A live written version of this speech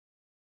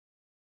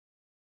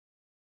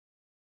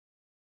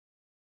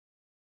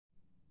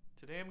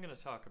Today I'm going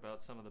to talk about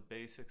some of the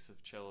basics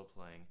of cello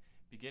playing,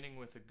 beginning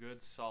with a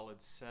good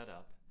solid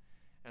setup,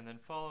 and then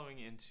following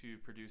into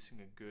producing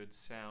a good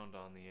sound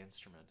on the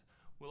instrument.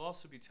 We'll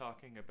also be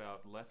talking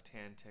about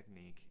left-hand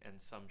technique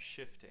and some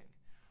shifting.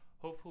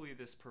 Hopefully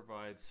this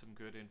provides some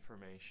good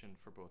information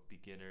for both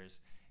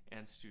beginners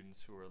and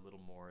students who are a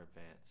little more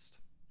advanced.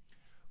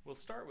 We'll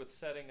start with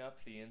setting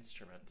up the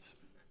instrument.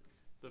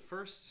 The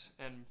first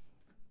and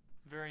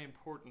very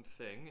important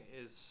thing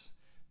is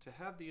to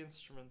have the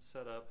instrument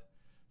set up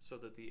so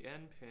that the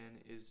end pin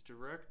is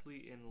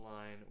directly in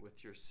line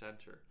with your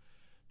center.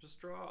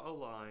 Just draw a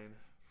line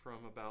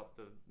from about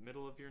the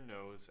middle of your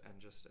nose and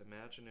just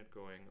imagine it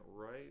going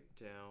right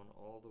down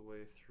all the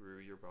way through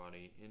your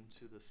body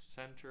into the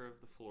center of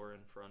the floor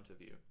in front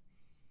of you.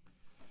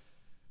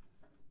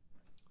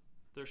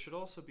 There should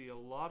also be a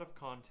lot of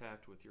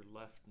contact with your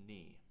left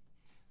knee.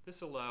 This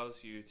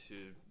allows you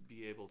to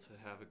be able to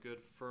have a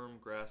good firm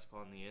grasp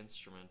on the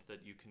instrument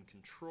that you can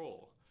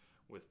control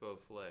with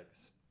both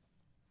legs.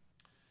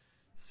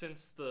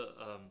 Since the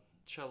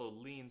cello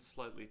leans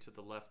slightly to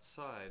the left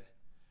side,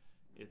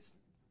 it's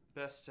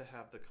best to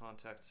have the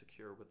contact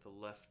secure with the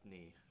left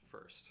knee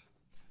first.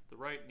 The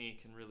right knee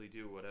can really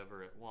do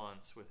whatever it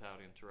wants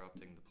without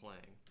interrupting the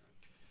playing.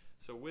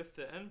 So with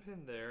the end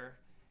pin there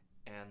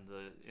and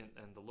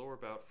the lower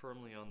bout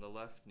firmly on the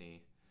left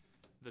knee,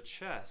 the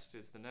chest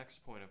is the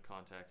next point of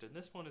contact, and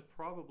this one is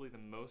probably the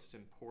most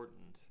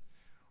important.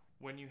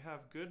 When you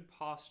have good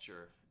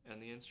posture and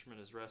the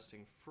instrument is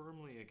resting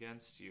firmly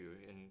against you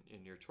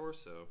in your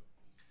torso,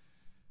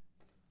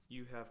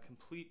 you have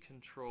complete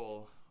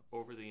control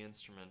over the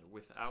instrument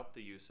without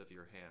the use of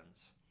your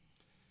hands.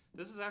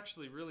 This is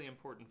actually really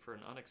important for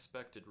an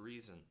unexpected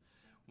reason.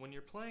 When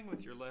you're playing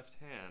with your left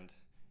hand,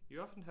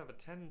 you often have a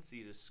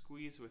tendency to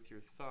squeeze with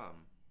your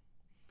thumb.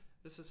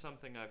 This is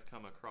something I've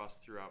come across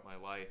throughout my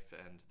life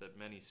and that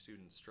many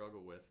students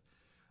struggle with.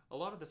 A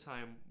lot of the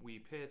time we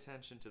pay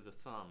attention to the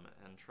thumb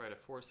and try to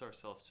force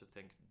ourselves to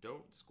think,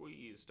 don't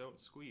squeeze,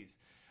 don't squeeze.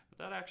 But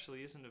that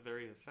actually isn't a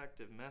very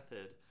effective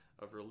method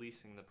of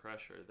releasing the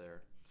pressure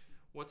there.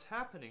 What's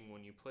happening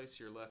when you place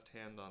your left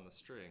hand on the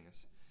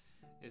strings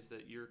is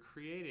that you're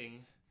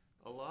creating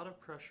a lot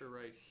of pressure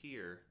right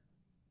here,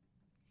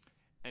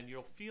 and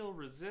you'll feel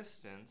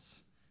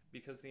resistance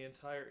because the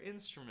entire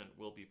instrument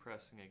will be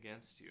pressing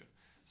against you.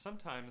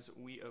 Sometimes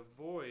we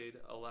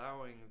avoid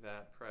allowing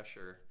that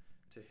pressure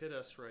to hit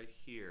us right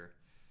here,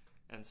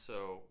 and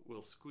so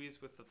we'll squeeze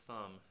with the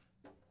thumb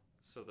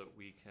so that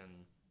we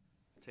can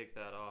take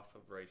that off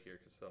of right here,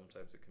 because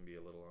sometimes it can be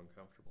a little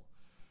uncomfortable.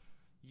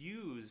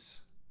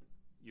 Use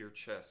your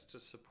chest to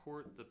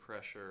support the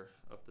pressure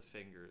of the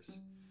fingers.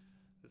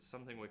 It's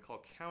something we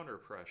call counter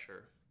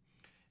pressure,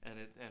 and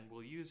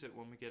we'll use it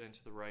when we get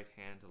into the right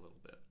hand a little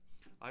bit.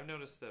 I've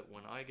noticed that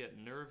when I get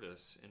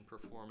nervous in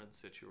performance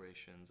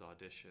situations,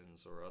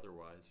 auditions, or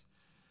otherwise,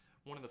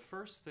 one of the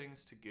first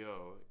things to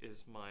go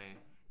is my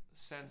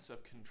sense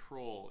of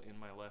control in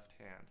my left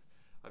hand.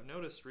 I've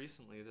noticed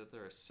recently that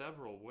there are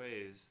several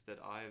ways that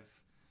I've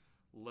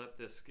let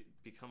this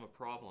become a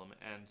problem,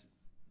 and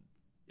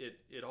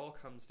it all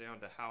comes down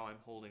to how I'm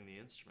holding the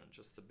instrument,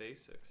 just the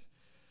basics.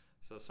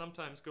 So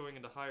sometimes going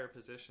into higher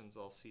positions,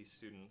 I'll see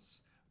students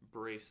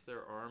brace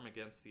their arm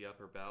against the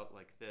upper bout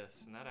like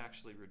this, and that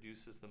actually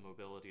reduces the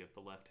mobility of the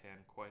left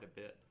hand quite a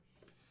bit.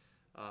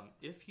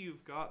 If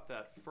you've got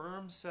that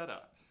firm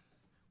setup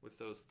with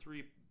those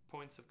 3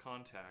 points of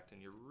contact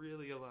and you're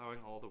really allowing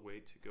all the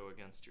weight to go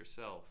against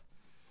yourself,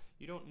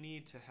 you don't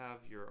need to have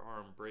your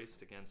arm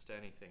braced against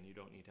anything. You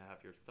don't need to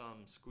have your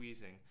thumb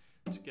squeezing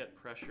to get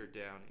pressure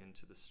down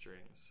into the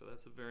strings. So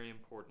that's a very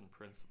important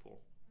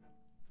principle.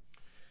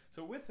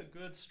 So with a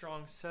good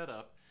strong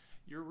setup,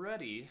 you're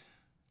ready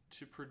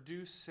to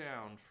produce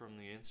sound from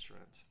the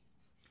instrument.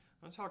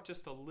 I'm going to talk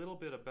just a little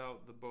bit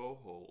about the bow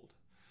hold.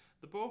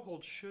 The bow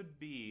hold should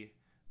be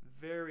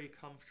very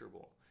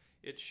comfortable.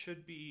 It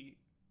should be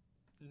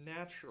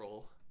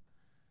natural,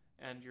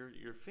 and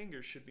your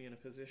fingers should be in a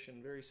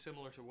position very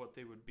similar to what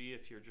they would be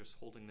if you're just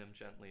holding them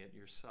gently at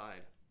your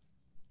side.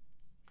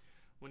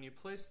 When you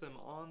place them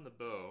on the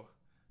bow,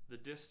 the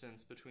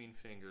distance between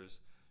fingers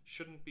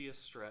shouldn't be a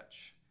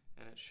stretch,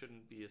 and it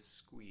shouldn't be a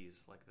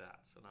squeeze like that.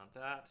 So not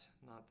that,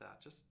 not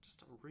that. Just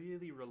a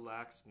really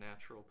relaxed,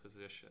 natural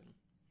position.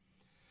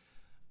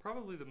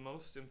 Probably the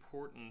most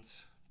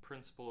important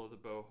principle of the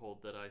bow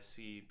hold that I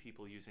see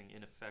people using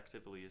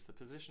ineffectively is the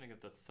positioning of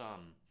the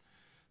thumb.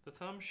 The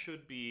thumb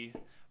should be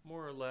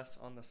more or less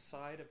on the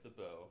side of the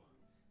bow,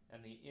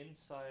 and the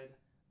inside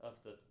of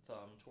the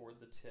thumb toward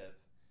the tip,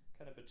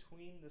 kind of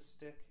between the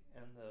stick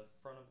and the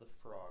front of the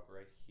frog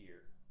right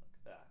here,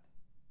 like that.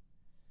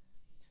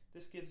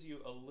 This gives you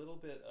a little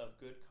bit of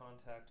good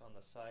contact on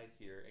the side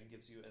here and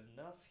gives you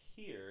enough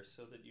here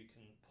so that you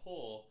can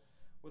pull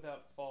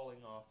without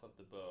falling off of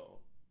the bow.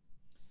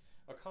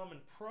 A common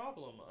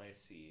problem I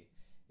see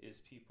is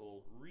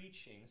people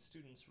reaching,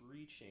 students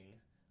reaching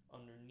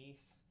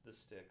underneath the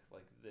stick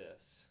like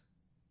this.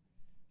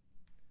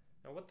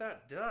 Now what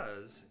that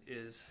does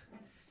is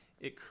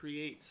it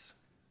creates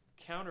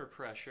counter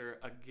pressure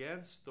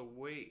against the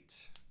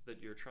weight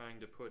that you're trying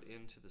to put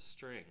into the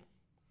string.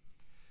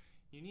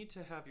 You need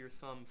to have your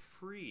thumb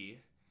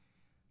free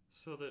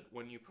so that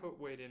when you put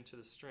weight into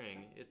the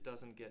string, it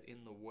doesn't get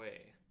in the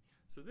way.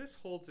 So this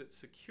holds it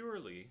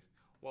securely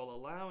while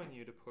allowing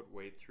you to put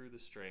weight through the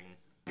string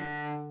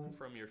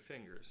from your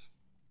fingers.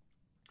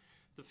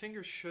 The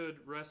fingers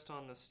should rest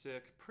on the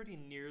stick pretty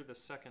near the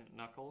second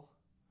knuckle,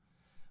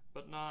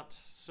 but not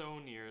so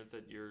near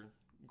that you're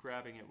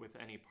grabbing it with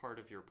any part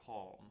of your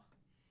palm.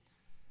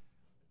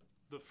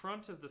 The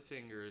front of the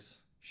fingers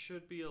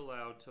should be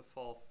allowed to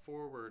fall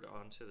forward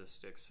onto the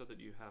stick so that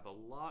you have a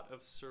lot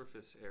of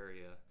surface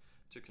area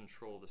to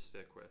control the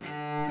stick with.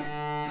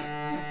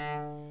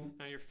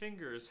 Now your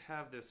fingers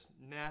have this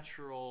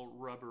natural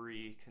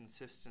rubbery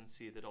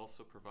consistency that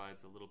also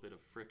provides a little bit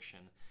of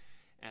friction,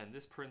 and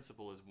this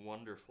principle is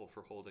wonderful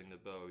for holding the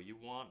bow. You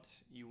want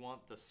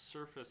the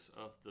surface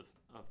of the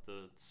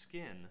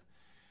skin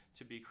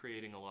to be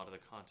creating a lot of the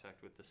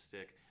contact with the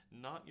stick,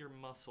 not your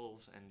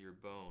muscles and your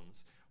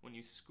bones. When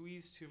you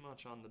squeeze too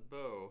much on the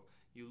bow,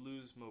 you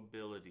lose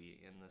mobility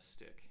in the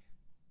stick.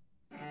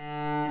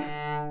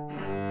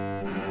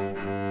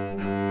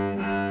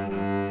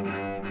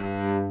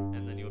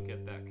 And then you'll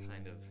get that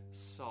kind of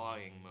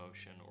sawing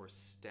motion or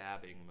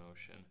stabbing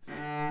motion.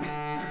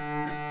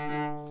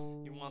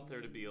 You want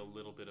there to be a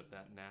little bit of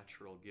that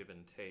natural give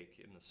and take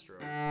in the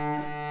stroke.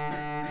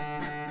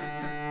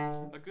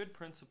 A good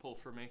principle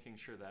for making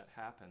sure that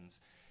happens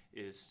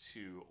is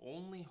to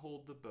only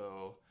hold the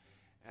bow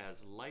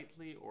as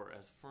lightly or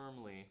as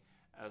firmly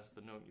as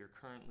the note you're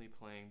currently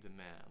playing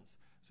demands.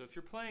 So if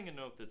you're playing a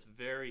note that's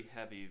very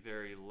heavy,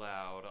 very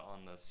loud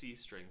on the C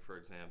string, for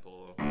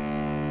example,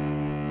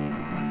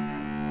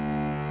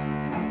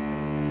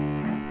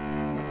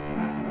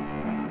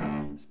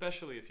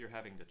 especially if you're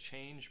having to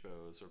change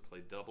bows or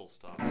play double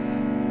stops,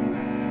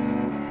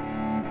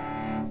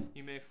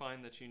 you may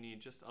find that you need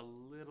just a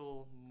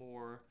little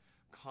more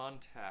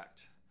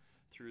contact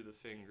through the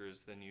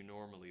fingers than you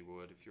normally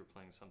would if you're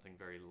playing something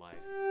very light.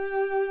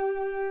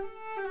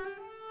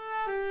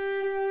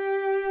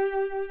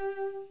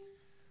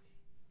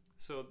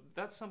 So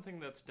that's something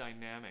that's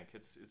dynamic.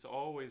 It's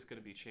always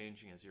going to be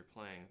changing as you're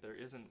playing. There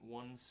isn't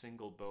one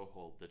single bow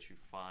hold that you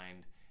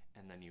find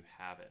and then you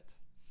have it.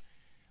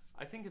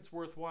 I think it's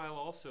worthwhile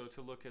also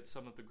to look at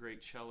some of the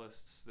great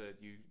cellists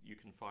that you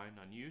can find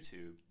on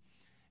YouTube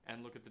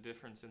and look at the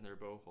difference in their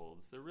bow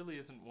holds. There really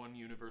isn't one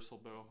universal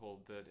bow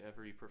hold that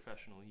every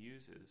professional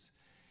uses.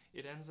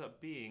 It ends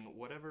up being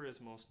whatever is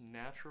most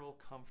natural,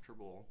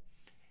 comfortable,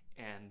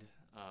 and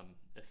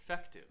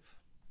effective.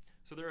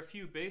 So there are a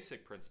few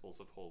basic principles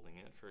of holding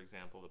it, for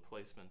example, the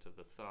placement of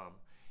the thumb,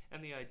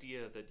 and the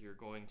idea that you're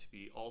going to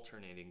be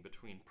alternating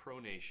between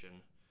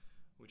pronation,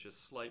 which is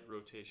slight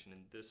rotation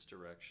in this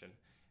direction,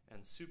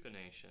 and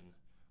supination,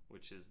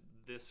 which is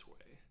this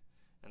way.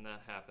 And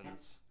that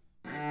happens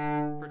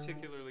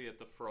particularly at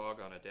the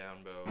frog on a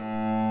down bow.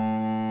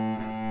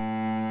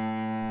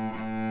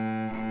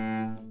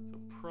 So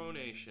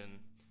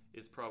pronation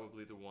is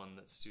probably the one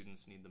that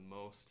students need the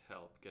most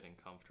help getting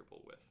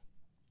comfortable with.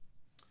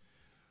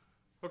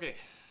 Okay,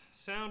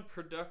 sound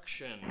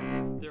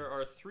production. There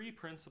are three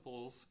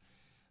principles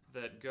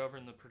that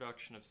govern the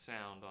production of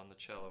sound on the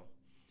cello.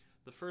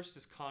 The first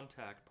is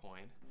contact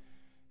point,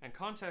 and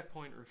contact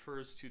point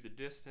refers to the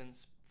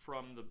distance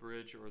from the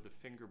bridge or the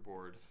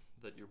fingerboard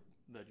that your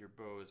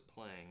bow is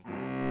playing.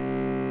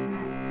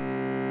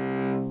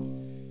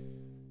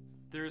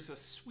 There's a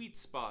sweet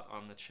spot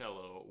on the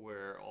cello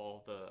where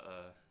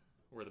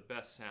where the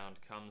best sound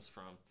comes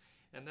from.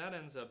 And that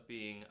ends up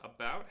being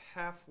about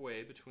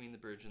halfway between the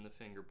bridge and the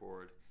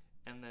fingerboard,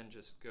 and then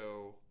just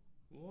go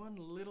one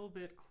little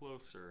bit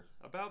closer,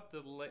 about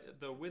the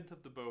width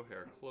of the bow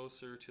hair,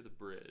 closer to the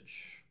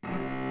bridge.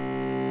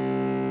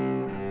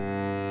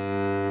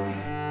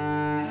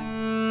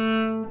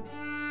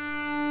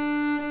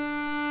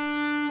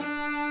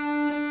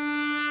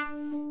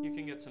 You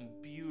can get some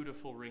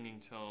beautiful ringing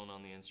tone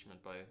on the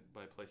instrument by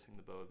placing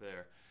the bow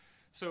there.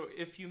 So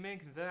if you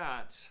make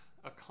that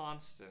a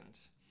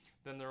constant,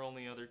 then there are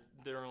only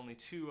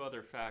two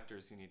other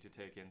factors you need to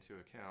take into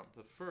account.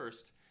 The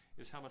first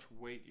is how much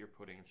weight you're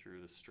putting through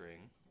the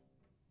string,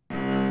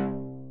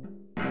 and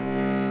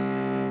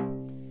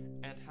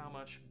how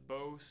much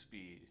bow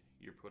speed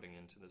you're putting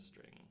into the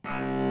string.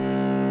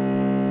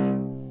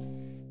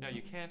 Now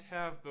you can't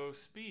have bow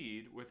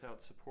speed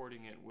without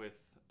supporting it with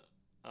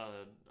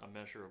a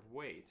measure of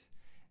weight,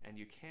 and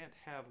you can't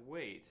have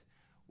weight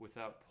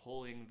without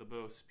pulling the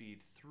bow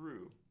speed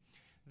through.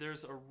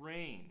 There's a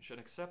range, an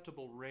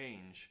acceptable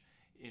range,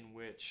 in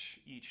which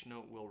each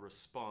note will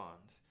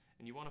respond.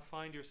 And you want to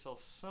find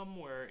yourself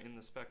somewhere in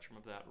the spectrum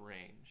of that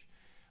range.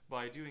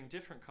 By doing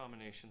different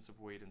combinations of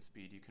weight and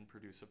speed, you can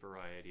produce a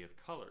variety of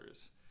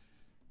colors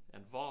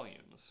and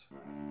volumes.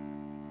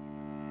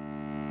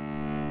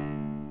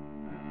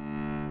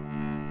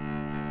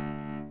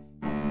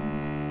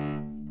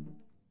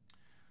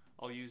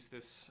 I'll use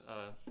this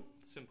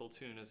simple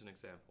tune as an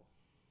example.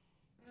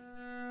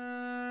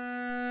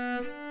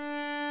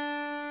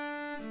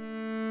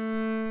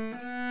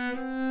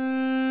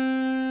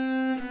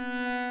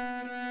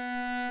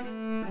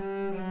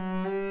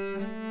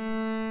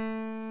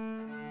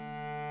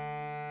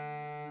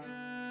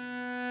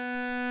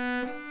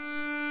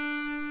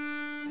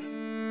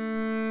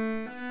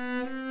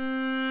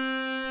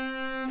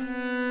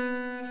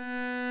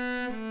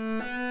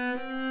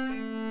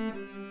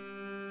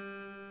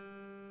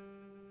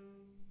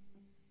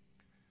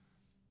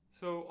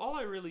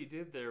 really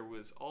did there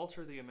was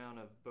alter the amount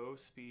of bow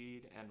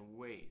speed and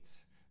weight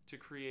to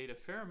create a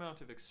fair amount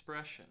of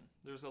expression.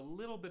 There's a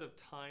little bit of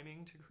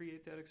timing to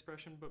create that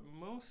expression, but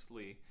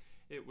mostly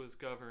it was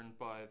governed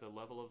by the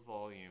level of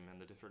volume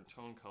and the different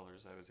tone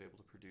colors I was able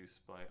to produce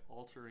by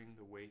altering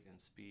the weight and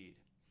speed.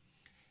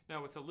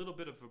 Now, with a little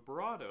bit of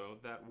vibrato,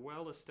 that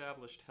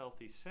well-established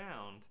healthy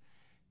sound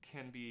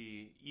can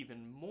be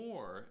even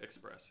more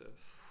expressive.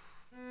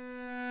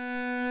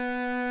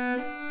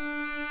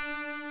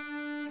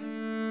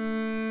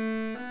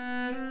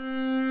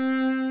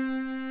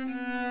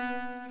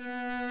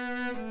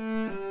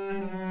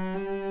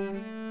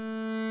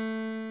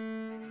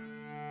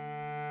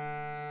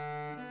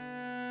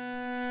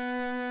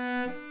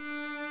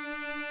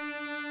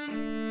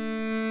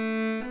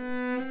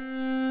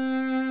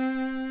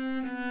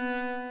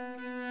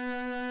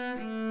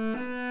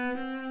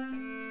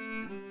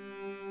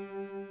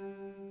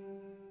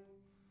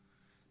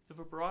 The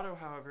vibrato,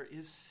 however,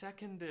 is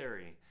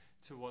secondary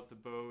to what the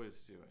bow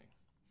is doing.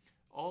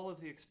 All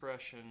of the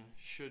expression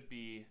should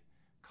be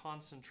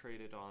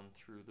concentrated on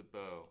through the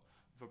bow.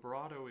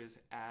 Vibrato is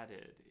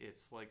added.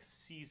 It's like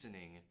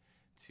seasoning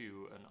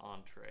to an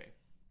entree.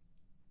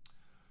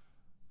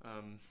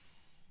 Let's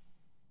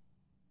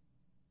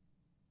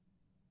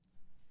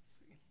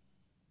see.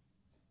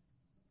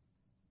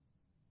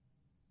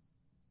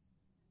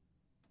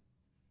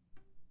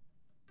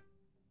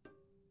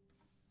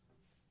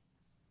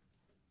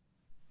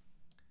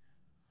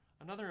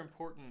 Another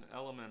important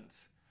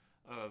element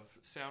of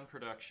sound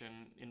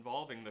production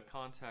involving the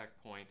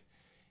contact point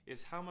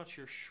is how much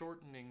you're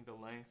shortening the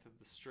length of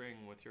the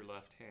string with your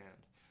left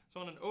hand. So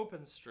on an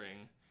open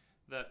string,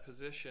 that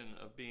position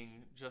of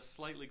being just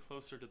slightly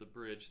closer to the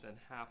bridge than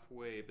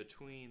halfway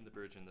between the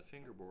bridge and the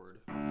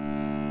fingerboard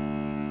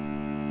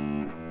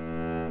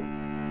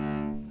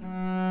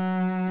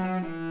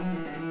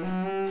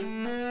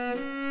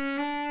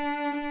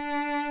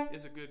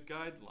is a good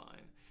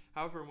guideline.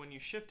 However, when you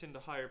shift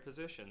into higher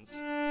positions,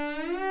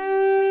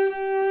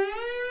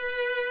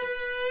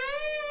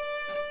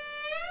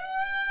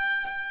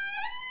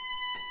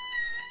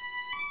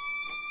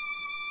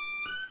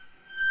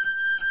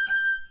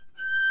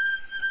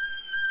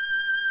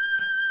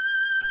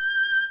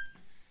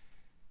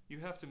 you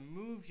have to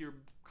move your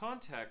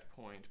contact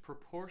point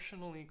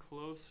proportionally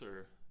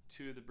closer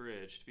to the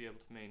bridge to be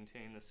able to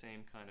maintain the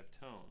same kind of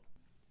tone.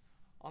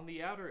 On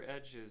the outer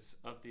edges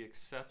of the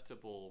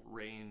acceptable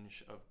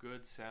range of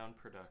good sound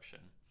production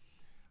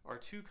are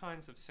two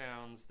kinds of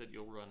sounds that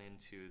you'll run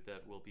into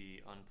that will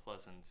be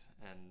unpleasant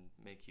and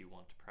make you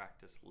want to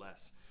practice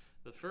less.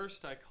 The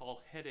first I call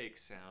headache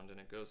sound, and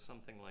it goes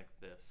something like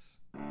this.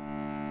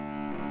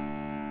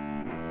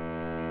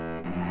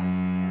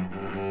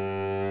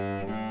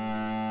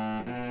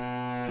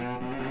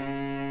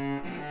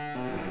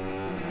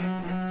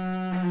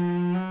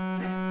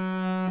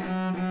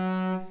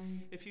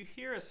 If you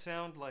hear a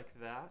sound like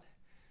that,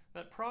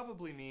 that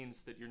probably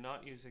means that you're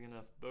not using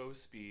enough bow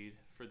speed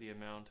for the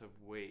amount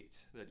of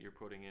weight that you're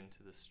putting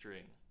into the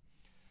string.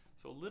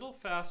 So a little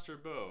faster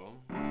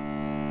bow,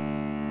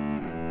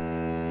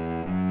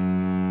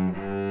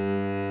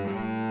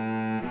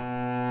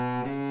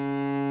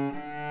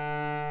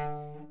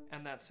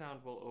 and that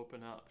sound will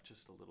open up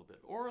just a little bit,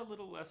 or a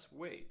little less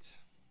weight.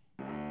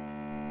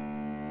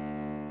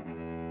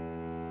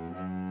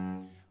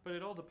 But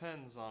it all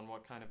depends on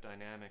what kind of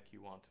dynamic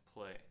you want to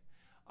play.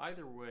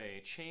 Either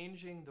way,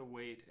 changing the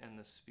weight and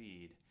the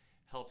speed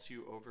helps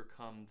you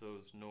overcome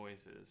those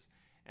noises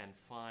and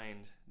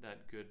find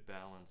that good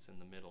balance in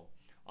the middle.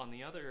 On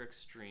the other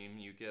extreme,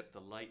 you get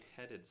the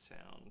light-headed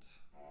sound.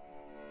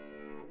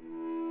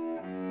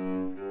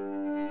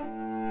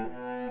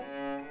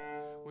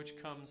 Which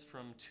comes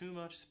from too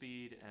much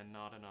speed and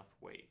not enough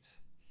weight.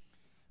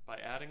 By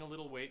adding a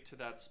little weight to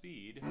that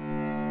speed,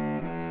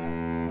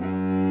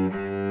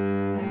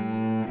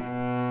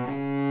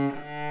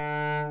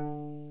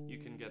 you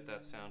can get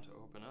that sound to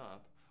open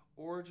up,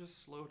 or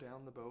just slow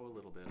down the bow a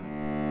little bit.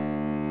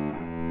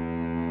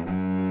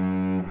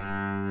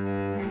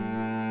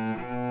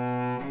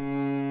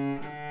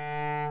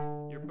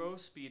 Your bow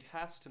speed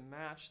has to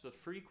match the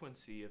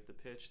frequency of the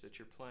pitch that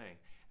you're playing.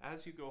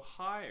 As you go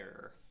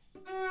higher,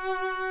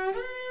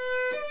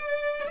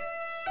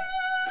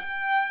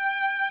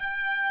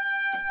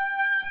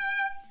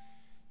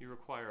 you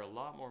require a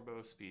lot more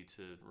bow speed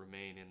to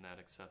remain in that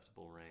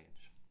acceptable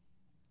range.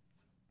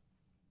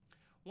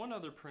 One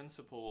other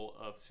principle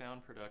of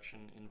sound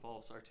production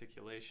involves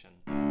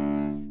articulation.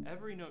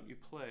 Every note you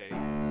play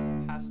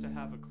has to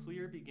have a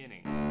clear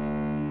beginning.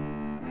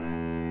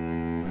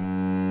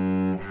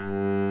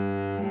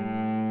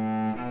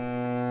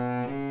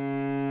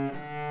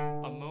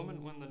 A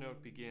moment when the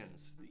note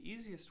begins. The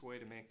easiest way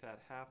to make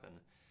that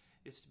happen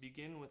is to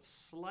begin with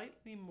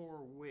slightly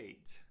more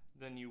weight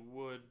than you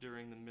would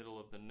during the middle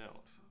of the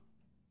note.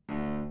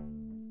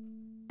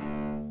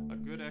 A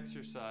good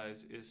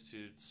exercise is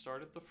to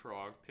start at the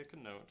frog, pick a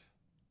note,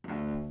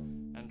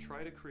 and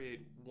try to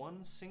create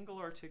one single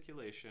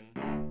articulation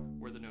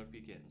where the note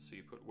begins. So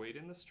you put weight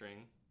in the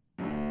string,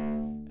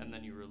 and and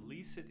then you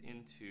release it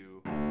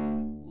into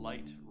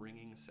light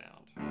ringing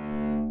sound.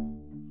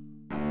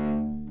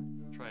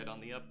 Try it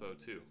on the up bow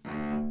too.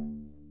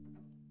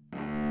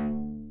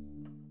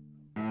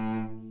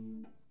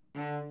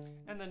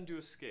 And then do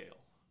a scale.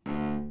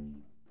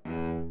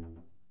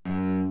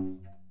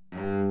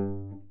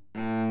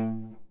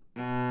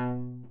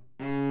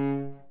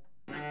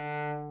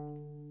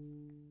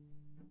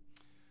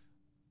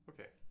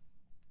 Okay.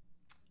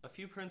 A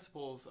few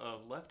principles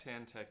of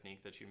left-hand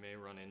technique that you may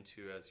run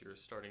into as you're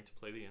starting to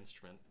play the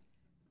instrument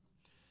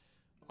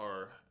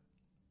are,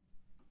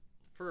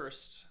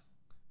 first,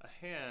 a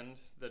hand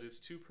that is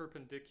too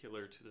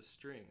perpendicular to the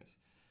strings.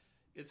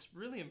 It's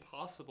really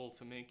impossible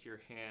to make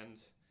your hand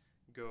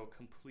go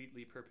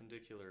completely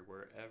perpendicular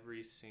where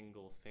every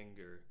single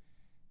finger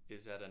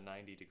is at a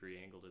 90-degree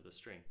angle to the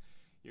string.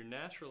 Your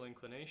natural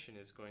inclination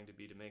is going to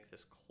be to make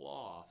this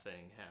claw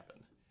thing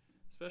happen,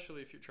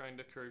 especially if you're trying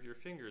to curve your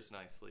fingers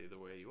nicely the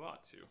way you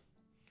ought to.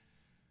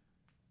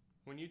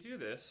 When you do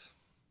this,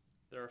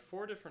 there are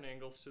 4 different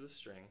angles to the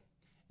string,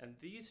 and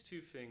these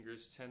 2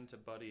 fingers tend to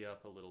buddy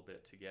up a little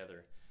bit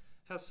together.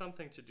 It has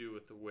something to do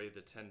with the way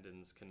the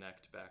tendons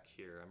connect back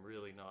here. I'm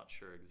really not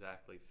sure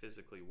exactly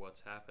physically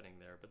what's happening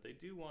there, but they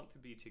do want to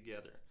be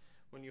together.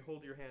 When you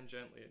hold your hand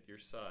gently at your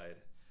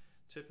side,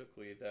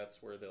 typically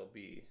that's where they'll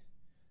be,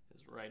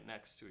 is right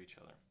next to each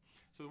other.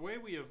 So the way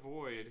we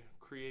avoid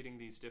creating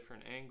these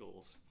different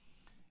angles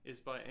is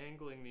by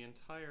angling the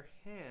entire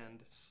hand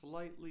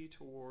slightly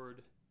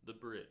toward the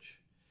bridge.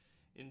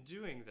 In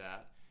doing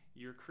that,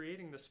 you're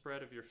creating the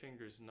spread of your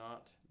fingers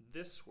not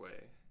this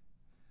way,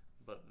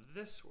 but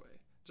this way.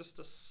 Just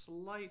a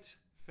slight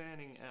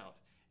fanning out.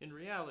 In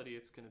reality,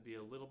 it's going to be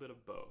a little bit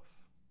of both.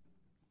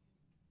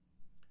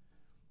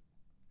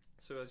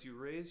 So as you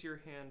raise your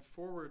hand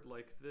forward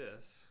like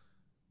this,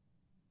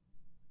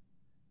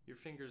 your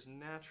fingers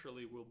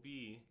naturally will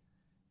be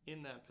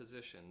in that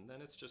position.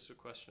 Then it's just a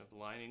question of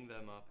lining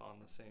them up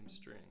on the same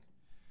string.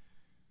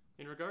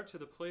 In regard to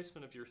the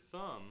placement of your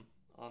thumb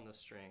on the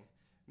string,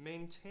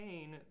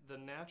 maintain the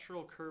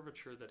natural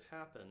curvature that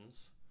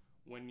happens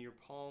when your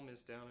palm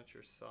is down at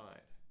your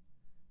side.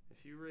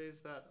 If you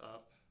raise that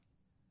up,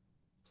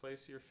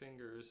 place your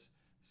fingers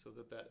so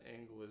that that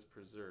angle is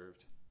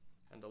preserved,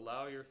 and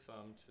allow your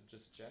thumb to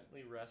just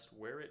gently rest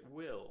where it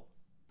will,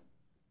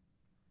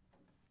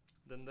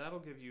 then that'll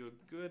give you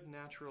a good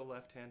natural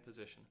left-hand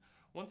position.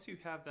 Once you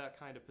have that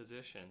kind of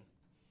position,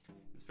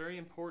 it's very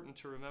important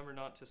to remember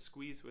not to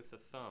squeeze with the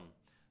thumb.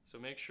 So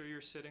make sure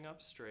you're sitting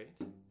up straight,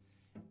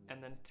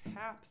 and then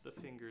tap the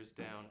fingers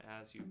down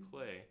as you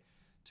play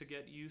to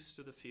get used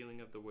to the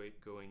feeling of the weight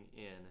going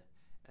in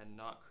and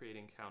not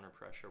creating counter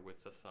pressure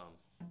with the thumb.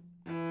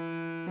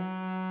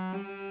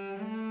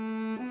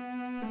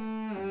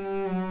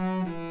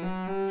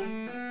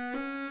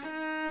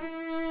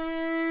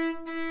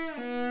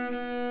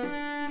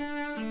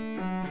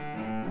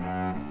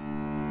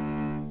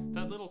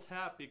 That little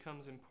tap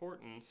becomes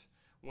important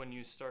when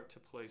you start to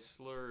play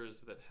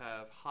slurs that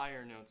have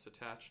higher notes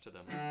attached to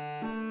them.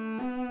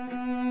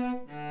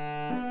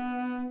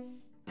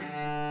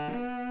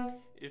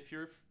 If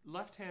your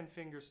left-hand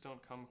fingers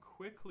don't come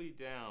quickly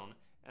down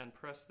and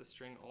press the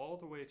string all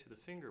the way to the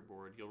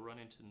fingerboard, you'll run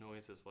into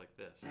noises like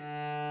this.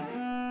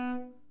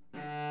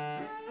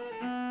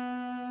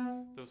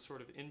 Those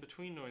sort of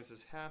in-between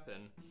noises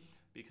happen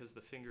because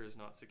the finger is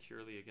not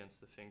securely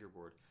against the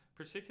fingerboard.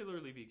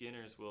 Particularly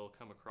beginners will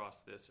come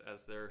across this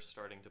as they're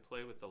starting to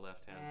play with the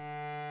left hand.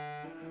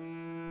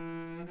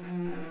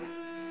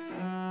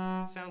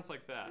 Sounds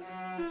like that.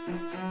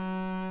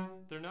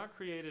 They're not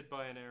created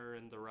by an error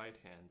in the right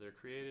hand. They're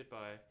created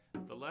by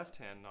the left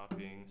hand not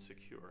being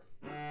secure.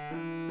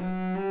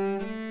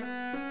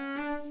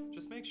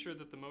 Just make sure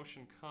that the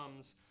motion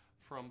comes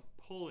from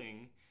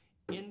pulling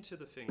into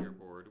the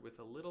fingerboard with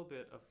a little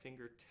bit of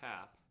finger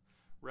tap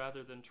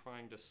rather than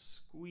trying to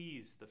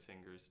squeeze the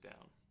fingers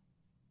down.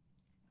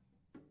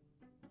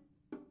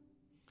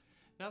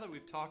 Now that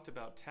we've talked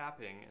about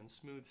tapping and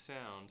smooth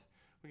sound,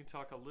 we can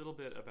talk a little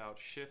bit about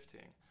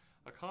shifting.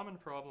 A common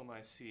problem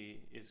I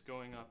see is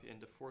going up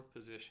into 4th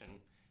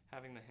position,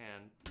 having the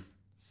hand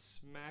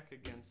smack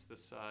against the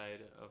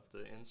side of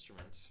the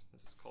instrument.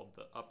 This is called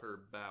the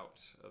upper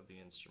bout of the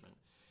instrument.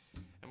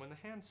 And when the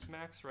hand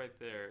smacks right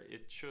there,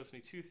 it shows me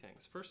 2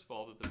 things. First of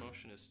all, that the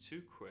motion is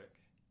too quick.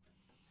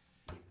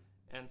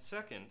 And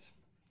second,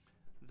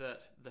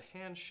 that the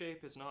hand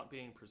shape is not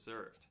being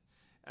preserved.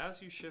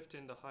 As you shift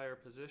into higher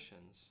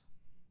positions,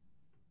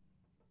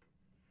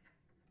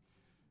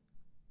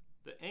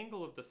 the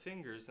angle of the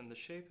fingers and the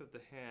shape of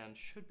the hand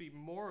should be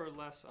more or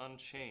less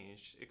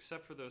unchanged,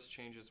 except for those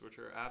changes which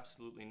are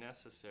absolutely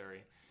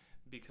necessary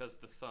because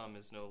the thumb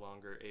is no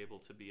longer able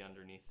to be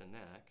underneath the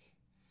neck.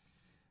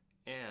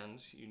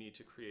 And you need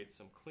to create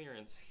some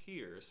clearance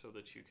here so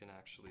that you can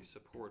actually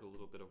support a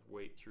little bit of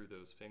weight through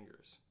those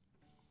fingers.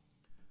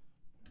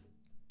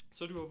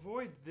 So to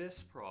avoid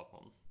this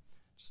problem,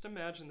 just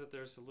imagine that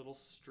there's a little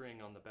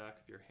string on the back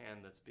of your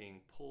hand that's being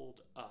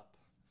pulled up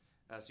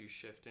as you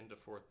shift into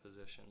 4th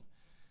position.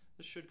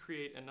 This should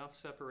create enough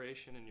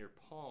separation in your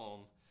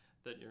palm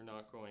that you're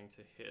not going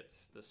to hit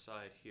the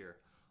side here.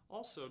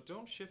 Also,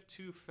 don't shift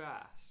too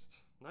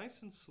fast.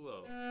 Nice and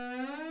slow.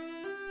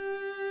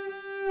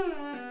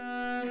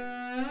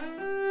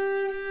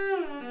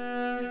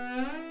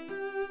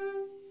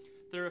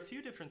 There are a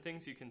few different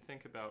things you can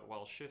think about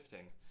while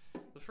shifting.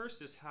 The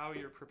first is how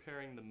you're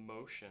preparing the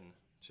motion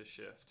to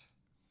shift.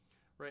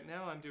 Right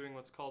now I'm doing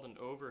what's called an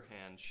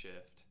overhand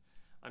shift.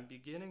 I'm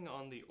beginning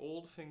on the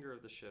old finger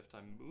of the shift,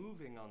 I'm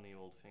moving on the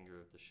old finger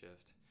of the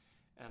shift,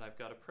 and I've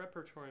got a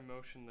preparatory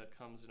motion that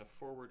comes in a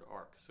forward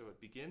arc. So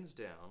it begins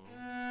down,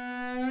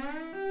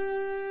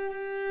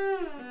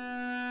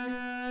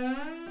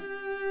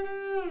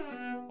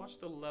 watch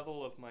the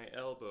level of my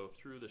elbow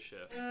through the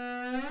shift.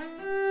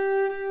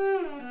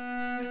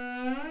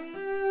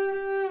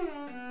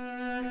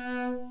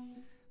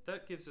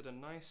 That gives it a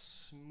nice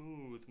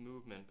smooth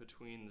movement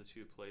between the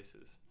two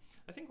places.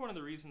 I think one of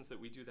the reasons that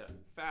we do that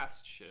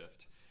fast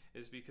shift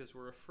is because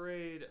we're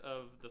afraid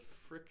of the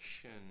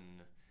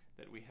friction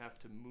that we have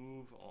to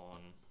move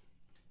on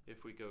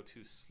if we go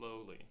too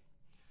slowly.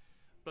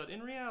 But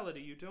in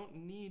reality, you don't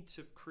need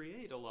to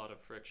create a lot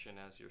of friction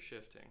as you're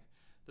shifting.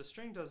 The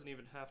string doesn't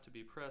even have to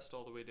be pressed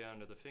all the way down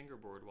to the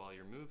fingerboard while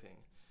you're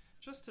moving.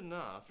 Just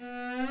enough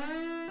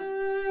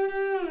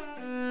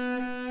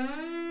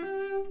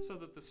so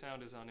that the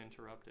sound is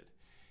uninterrupted.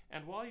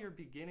 And while you're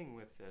beginning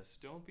with this,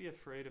 don't be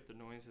afraid of the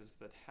noises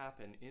that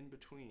happen in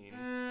between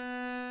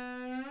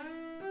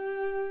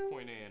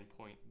point A and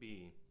point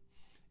B.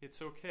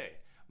 It's okay.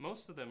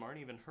 Most of them aren't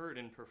even heard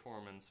in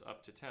performance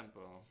up to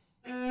tempo.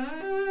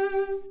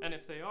 And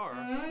if they are,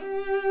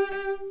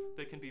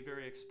 they can be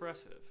very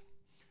expressive.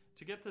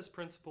 To get this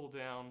principle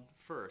down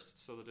first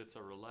so that it's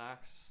a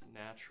relaxed,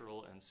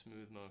 natural, and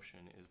smooth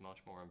motion is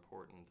much more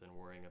important than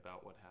worrying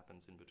about what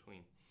happens in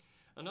between.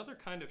 Another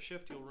kind of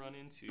shift you'll run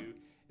into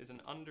is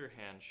an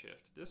underhand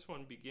shift. This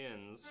one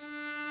begins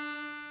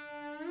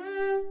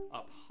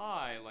up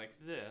high like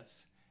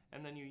this,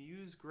 and then you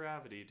use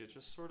gravity to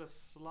just sort of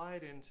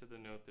slide into the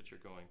note that you're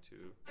going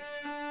to.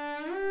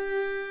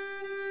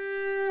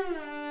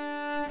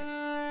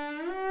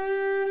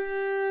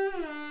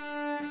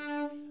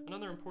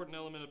 Another important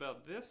element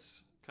about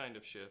this kind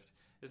of shift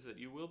is that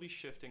you will be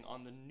shifting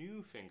on the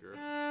new finger.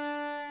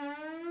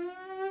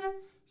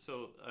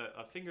 So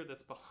a finger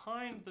that's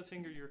behind the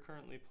finger you're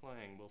currently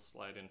playing will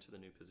slide into the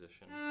new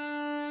position.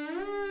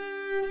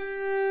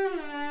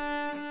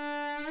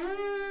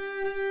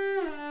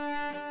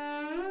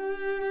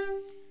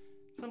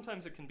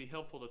 Sometimes it can be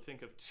helpful to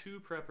think of two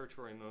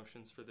preparatory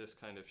motions for this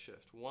kind of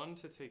shift. One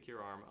to take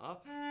your arm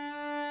up,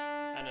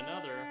 and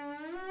another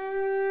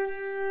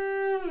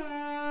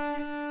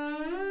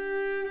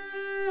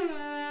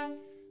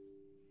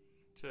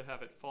to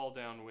have it fall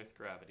down with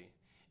gravity.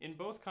 In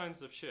both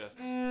kinds of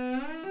shifts,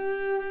 and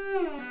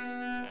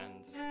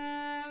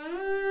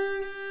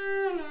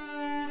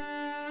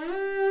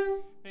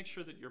make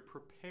sure that you're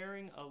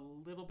preparing a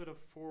little bit of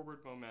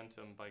forward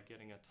momentum by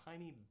getting a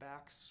tiny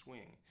back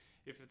swing.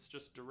 If it's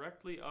just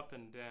directly up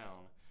and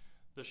down,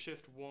 the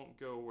shift won't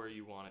go where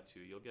you want it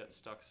to. You'll get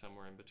stuck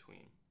somewhere in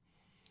between.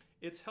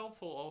 It's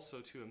helpful also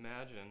to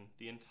imagine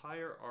the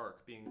entire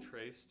arc being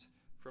traced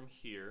from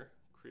here.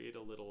 Create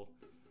a little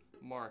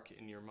mark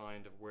in your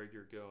mind of where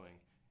you're going,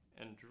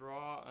 and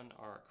draw an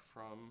arc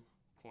from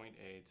point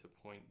A to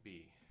point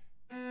B.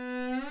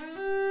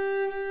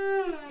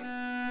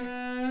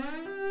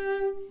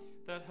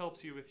 That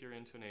helps you with your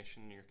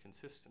intonation and your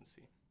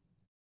consistency.